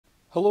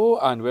Hello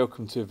and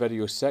welcome to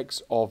video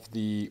 6 of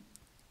the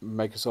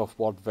Microsoft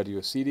Word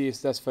video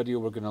series. This video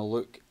we're going to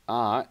look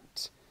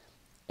at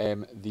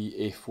the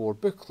A4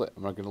 booklet,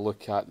 and we're going to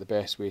look at the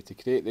best way to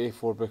create the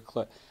A4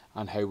 booklet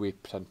and how we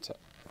print it.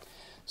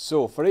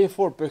 So for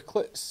A4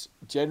 booklets,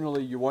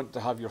 generally you want to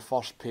have your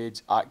first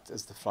page act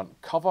as the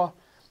front cover.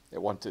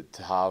 You want it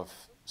to have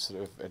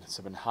sort of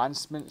some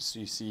enhancements. So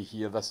you see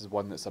here, this is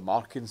one that's a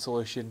marking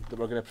solution that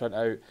we're going to print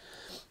out.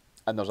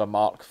 And there's a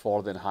mark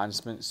for the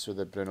enhancements, so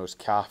the Bruno's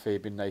Cafe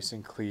being nice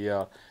and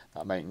clear.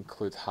 That might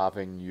include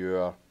having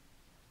your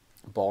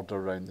border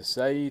around the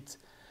side.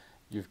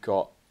 You've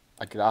got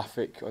a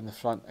graphic on the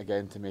front,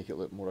 again, to make it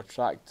look more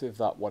attractive.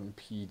 That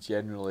 1p,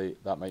 generally,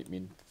 that might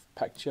mean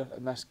picture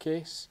in this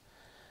case.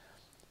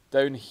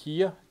 Down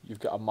here, you've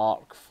got a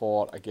mark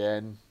for,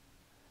 again,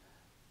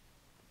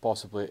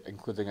 possibly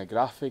including a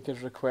graphic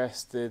as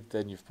requested.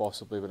 Then you've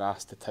possibly been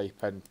asked to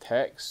type in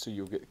text, so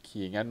you'll get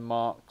keying in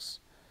marks.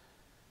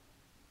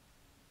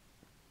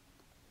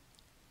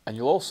 And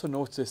you'll also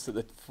notice that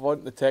the font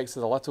of the text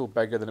is a little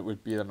bigger than it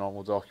would be in a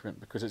normal document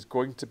because it's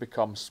going to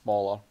become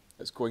smaller.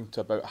 It's going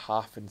to about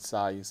half in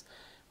size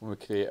when we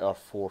create our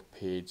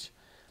 4-page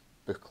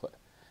booklet.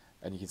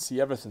 And you can see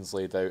everything's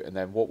laid out, and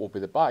then what will be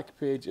the back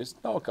page is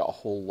not got a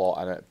whole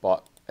lot in it,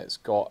 but it's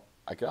got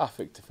a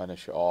graphic to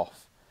finish it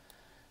off,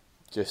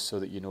 just so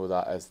that you know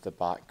that is the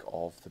back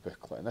of the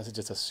booklet. And this is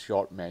just a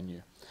short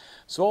menu.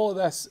 So all of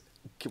this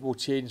will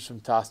change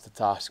from task to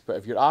task, but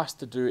if you're asked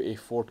to do a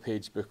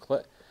 4-page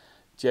booklet,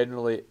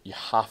 generally, you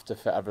have to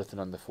fit everything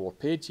on the 4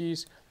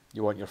 pages.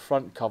 You want your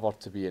front cover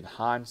to be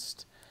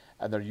enhanced,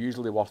 and they're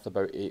usually worth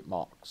about 8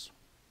 marks.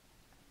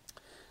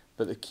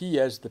 But the key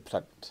is the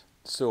print.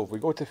 So if we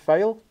go to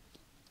File,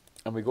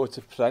 and we go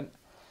to Print,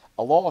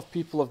 a lot of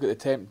people have got the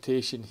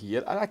temptation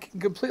here, and I can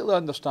completely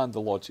understand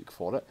the logic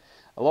for it.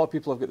 A lot of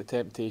people have got the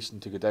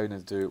temptation to go down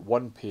and do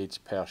 1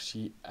 page per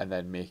sheet, and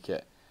then make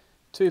it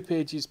 2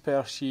 pages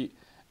per sheet,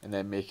 and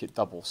then make it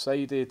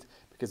double-sided,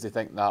 because they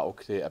think that will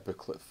create a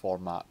booklet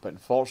format. But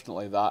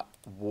unfortunately, that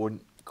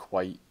won't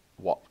quite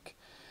work.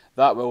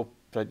 That will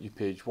print you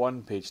page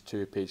 1, page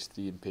 2, page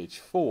 3, and page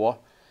 4,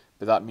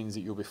 but that means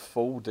that you'll be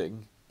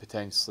folding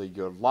potentially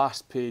your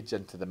last page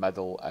into the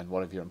middle, and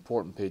one of your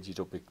important pages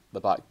will be the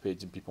back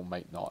page, and people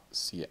might not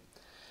see it.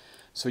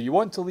 So you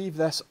want to leave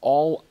this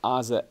all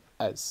as it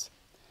is.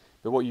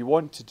 But what you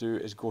want to do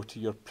is go to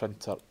your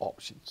printer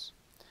options.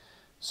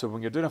 So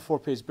when you're doing a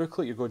 4-page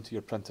booklet, you're going to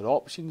your printer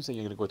options, and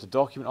you're going to go to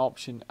document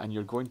option, and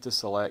you're going to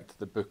select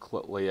the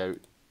booklet layout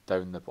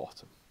down the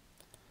bottom.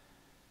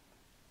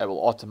 It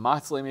will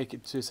automatically make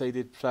it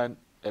 2-sided print.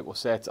 It will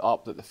set it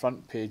up that the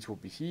front page will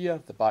be here,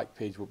 the back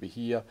page will be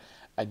here,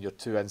 and your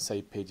 2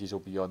 inside pages will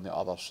be on the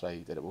other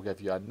side. And it will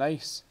give you a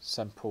nice,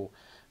 simple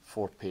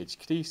 4-page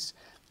crease.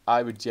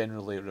 I would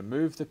generally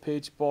remove the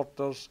page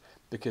borders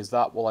because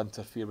that will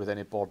interfere with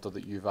any border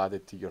that you've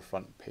added to your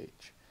front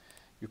page.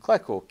 You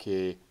click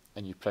OK,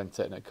 and you print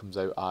it, and it comes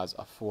out as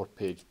a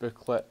 4-page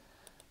booklet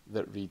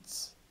that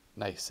reads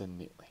nice and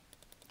neatly.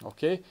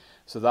 Okay,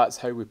 so that's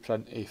how we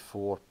print a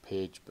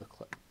 4-page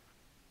booklet.